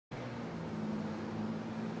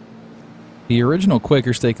The original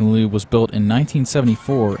Quaker Steak and Lube was built in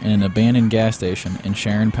 1974 in an abandoned gas station in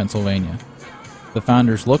Sharon, Pennsylvania. The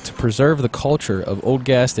founders looked to preserve the culture of old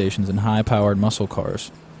gas stations and high-powered muscle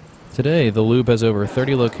cars. Today, the Lube has over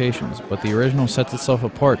 30 locations, but the original sets itself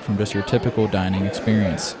apart from just your typical dining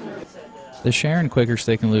experience. The Sharon Quaker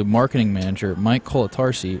Steak and Lube marketing manager, Mike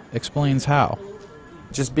Colatarsi, explains how.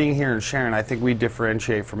 Just being here in Sharon, I think we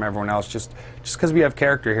differentiate from everyone else just because we have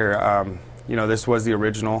character here. You know, this was the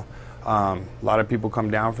original. A lot of people come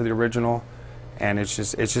down for the original, and it's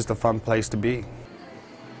just a fun place to be.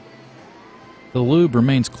 The Lube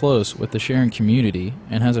remains close with the Sharon community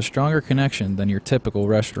and has a stronger connection than your typical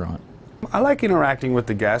restaurant. I like interacting with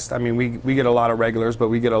the guests. I mean, we get a lot of regulars, but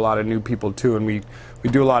we get a lot of new people too, and we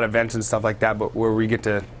do a lot of events and stuff like that, but where we get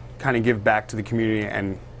to kind of give back to the community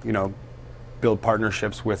and, you know, build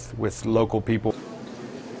partnerships with local people.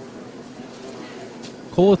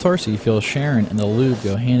 Colatarsi feels Sharon and the Lube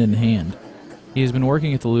go hand in hand. He has been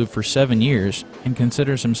working at the Lube for 7 years and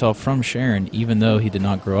considers himself from Sharon even though he did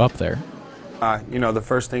not grow up there. You know, the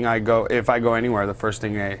first thing if I go anywhere, the first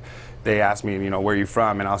thing they ask me, you know, where are you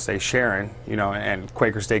from? And I'll say Sharon, you know, and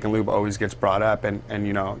Quaker Steak and Lube always gets brought up. And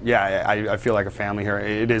you know, yeah, I feel like a family here.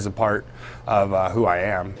 It is a part of who I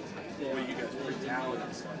am.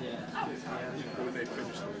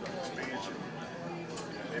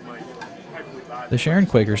 The Sharon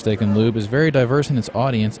Quaker Steak and Lube is very diverse in its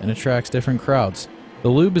audience and attracts different crowds. The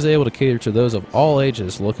Lube is able to cater to those of all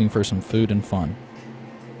ages looking for some food and fun.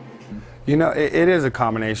 You know, it is a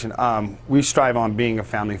combination. We strive on being a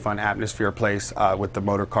family fun atmosphere place with the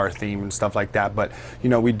motor car theme and stuff like that, but you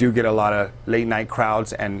know, we do get a lot of late night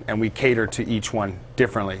crowds and we cater to each one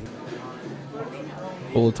differently.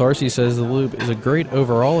 Colatarsi says the Lube is a great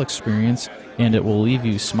overall experience and it will leave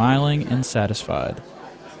you smiling and satisfied.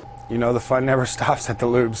 You know, the fun never stops at the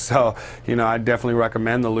Lube, so you know, I definitely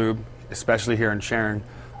recommend the Lube, especially here in Sharon.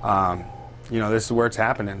 You know, this is where it's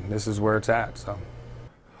happening. This is where it's at. So.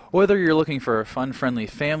 Whether you're looking for a fun-friendly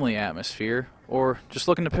family atmosphere or just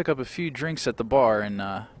looking to pick up a few drinks at the bar and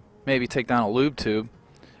maybe take down a Lube tube,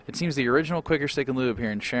 it seems the original Quaker Steak and Lube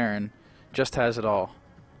here in Sharon just has it all.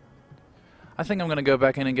 I think I'm going to go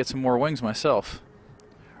back in and get some more wings myself.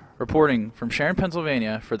 Reporting from Sharon,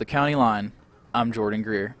 Pennsylvania for the County Line, I'm Jordan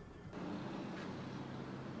Greer.